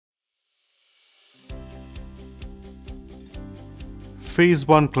Phase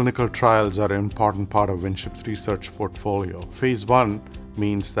 1 clinical trials are an important part of Winship's research portfolio. Phase 1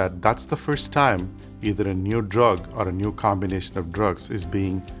 means that that's the first time either a new drug or a new combination of drugs is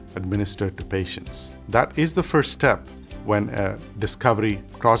being administered to patients. That is the first step when a discovery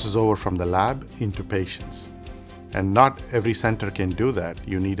crosses over from the lab into patients. And not every center can do that.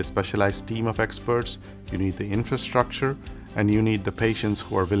 You need a specialized team of experts, you need the infrastructure, and you need the patients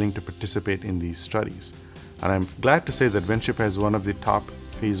who are willing to participate in these studies. And I'm glad to say that Winship has one of the top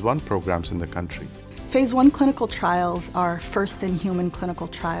Phase 1 programs in the country. Phase 1 clinical trials are first-in-human clinical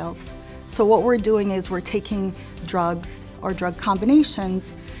trials. So what we're doing is we're taking drugs or drug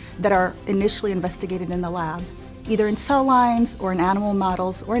combinations that are initially investigated in the lab, either in cell lines or in animal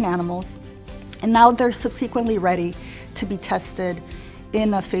models or in animals. And now they're subsequently ready to be tested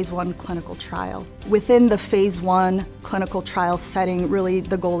in a Phase 1 clinical trial. Within the Phase 1 clinical trial setting, really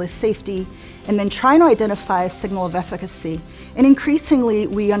the goal is safety and then trying to identify a signal of efficacy. And increasingly,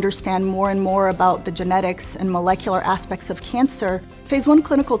 we understand more and more about the genetics and molecular aspects of cancer. Phase 1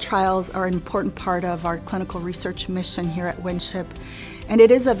 clinical trials are an important part of our clinical research mission here at Winship. And it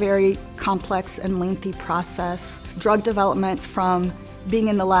is a very complex and lengthy process. Drug development from being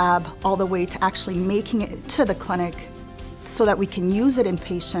in the lab all the way to actually making it to the clinic so that we can use it in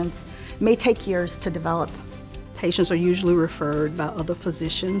patients may take years to develop. Patients are usually referred by other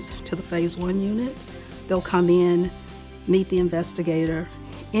physicians to the Phase 1 unit. They'll come in, meet the investigator.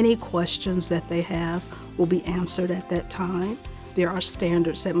 Any questions that they have will be answered at that time. There are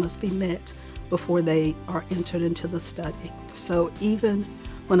standards that must be met before they are entered into the study. So even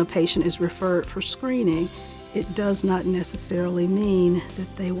when a patient is referred for screening, it does not necessarily mean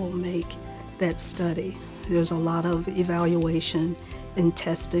that they will make that study. There's a lot of evaluation and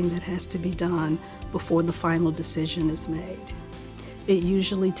testing that has to be done before the final decision is made. It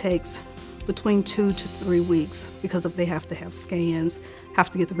usually takes between 2 to 3 weeks because they have to have scans,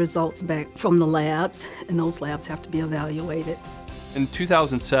 have to get the results back from the labs, and those labs have to be evaluated. In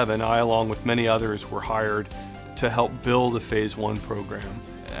 2007, I, along with many others, were hired to help build a Phase 1 program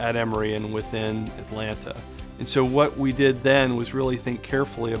at Emory and within Atlanta. And so what we did then was really think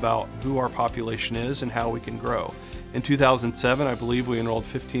carefully about who our population is and how we can grow. In 2007, I believe we enrolled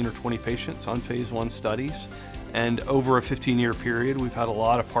 15 or 20 patients on Phase 1 studies. And over a 15-year period, we've had a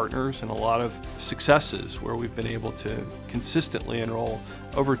lot of partners and a lot of successes where we've been able to consistently enroll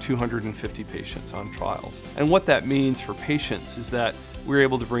over 250 patients on trials. And what that means for patients is that we're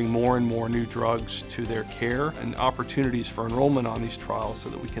able to bring more and more new drugs to their care and opportunities for enrollment on these trials so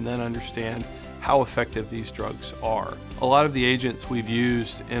that we can then understand how effective these drugs are. A lot of the agents we've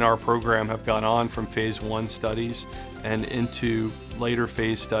used in our program have gone on from Phase 1 studies and into later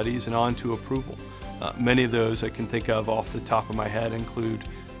phase studies and on to approval. Many of those I can think of off the top of my head include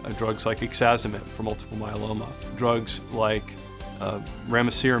drugs like ixazomib for multiple myeloma, drugs like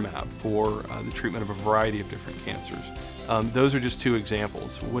ramucirumab for the treatment of a variety of different cancers. Those are just 2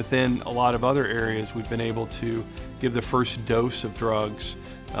 examples. Within a lot of other areas, we've been able to give the first dose of drugs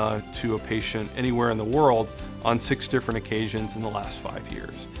to a patient anywhere in the world on 6 different occasions in the last 5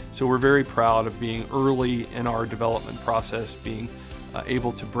 years. So we're very proud of being early in our development process, being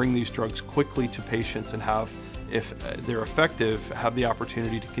able to bring these drugs quickly to patients and have, if they're effective, have the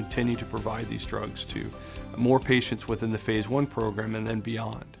opportunity to continue to provide these drugs to more patients within the Phase 1 program and then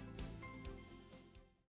beyond.